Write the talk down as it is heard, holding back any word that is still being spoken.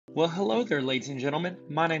Well, hello there, ladies and gentlemen.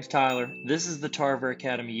 My name's Tyler. This is the Tarver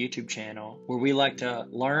Academy YouTube channel where we like to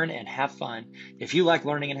learn and have fun. If you like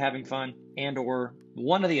learning and having fun and/or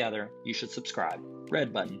one or the other, you should subscribe.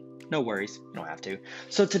 Red button. No worries. You don't have to.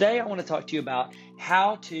 So today I want to talk to you about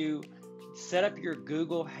how to set up your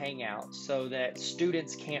Google Hangout so that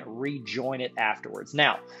students can't rejoin it afterwards.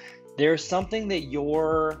 Now, there's something that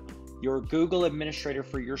your Google administrator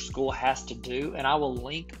for your school has to do, and I will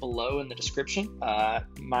link below in the description.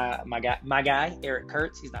 My guy, Eric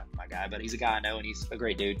Kurtz, he's not my guy, but he's a guy I know, and he's a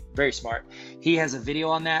great dude, very smart. He has a video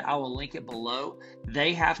on that. I will link it below.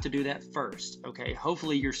 They have to do that first, okay?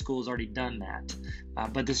 Hopefully your school's already done that,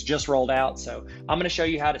 but this just rolled out, so I'm going to show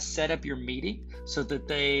you how to set up your meeting so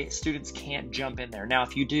that students can't jump in there. Now,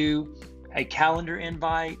 if you do a calendar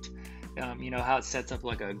invite, you know how it sets up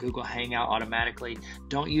like a Google Hangout automatically.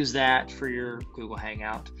 Don't use that for your Google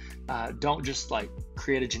Hangout. Don't just like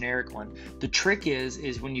create a generic one. The trick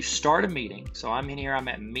is when you start a meeting. So I'm in here, I'm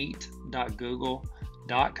at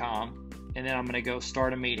meet.google.com, and then I'm going to go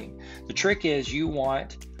start a meeting. The trick is you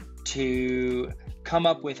want to come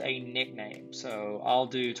up with a nickname. So I'll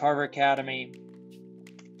do Tarver Academy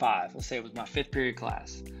 5. Let's say it was my 5th period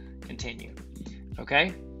class. Continue.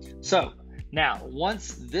 Okay. So now,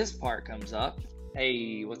 once this part comes up,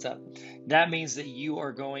 hey, what's up? That means that you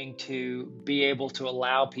are going to be able to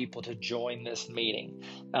allow people to join this meeting.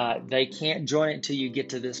 They can't join it until you get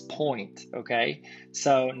to this point, okay?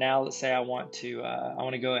 So now let's say I want to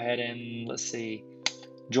go ahead and, let's see,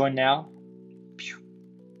 join now.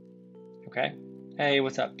 Okay, hey,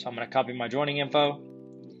 what's up? So I'm going to copy my joining info,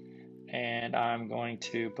 and I'm going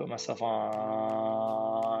to put myself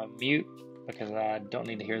on mute, because I don't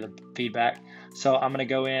need to hear the feedback. So I'm going to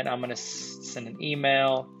go in, I'm going to send an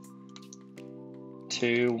email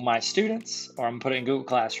to my students, or I'm going to put it in Google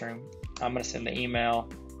Classroom. I'm going to send the email.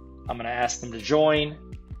 I'm going to ask them to join.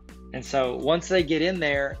 And so once they get in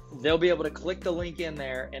there, they'll be able to click the link in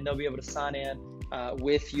there, and they'll be able to sign in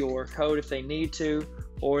with your code if they need to,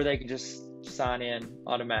 or they can just sign in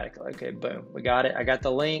automatically. Okay, boom, we got it. I got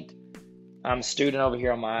the link. I'm a student over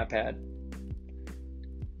here on my iPad.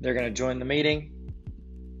 They're going to join the meeting,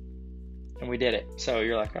 and we did it. So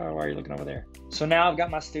you're like, oh, why are you looking over there? So now I've got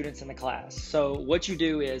my students in the class. So what you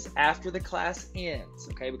do is after the class ends,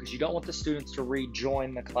 okay, because you don't want the students to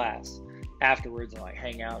rejoin the class afterwards and like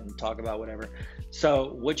hang out and talk about whatever.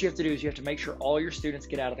 So what you have to do is you have to make sure all your students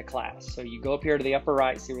get out of the class. So you go up here to the upper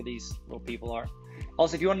right, see where these little people are.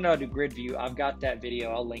 Also, if you want to know how to do grid view, I've got that video.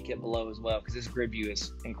 I'll link it below as well, because this grid view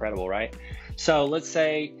is incredible, right? So let's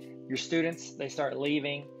say your students, they start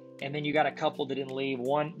leaving, and then you got a couple that didn't leave.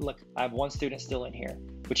 Look, I have one student still in here.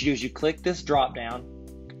 What you do is you click this drop down,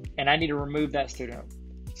 and I need to remove that student.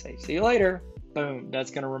 Say, see you later. Boom, that's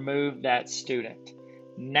gonna remove that student.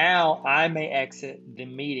 Now I may exit the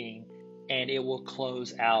meeting, and it will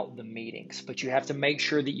close out the meetings, but you have to make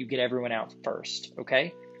sure that you get everyone out first,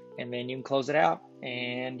 okay? And then you can close it out,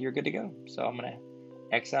 and you're good to go. So I'm gonna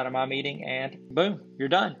X out of my meeting, and boom, you're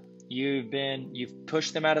done. You've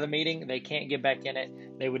pushed them out of the meeting. They can't get back in it.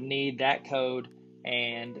 They would need that code,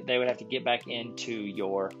 and they would have to get back into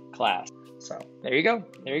your class. So there you go.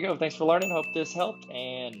 There you go. Thanks for learning. Hope this helped,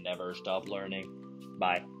 and never stop learning.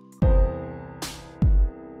 Bye.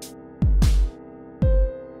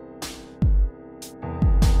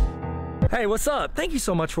 Hey, what's up? Thank you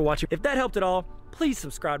so much for watching. If that helped at all, please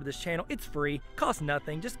subscribe to this channel. It's free, costs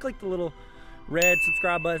nothing. Just click the little red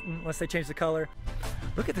subscribe button unless they change the color.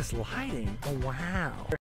 Look at this lighting. Oh, wow.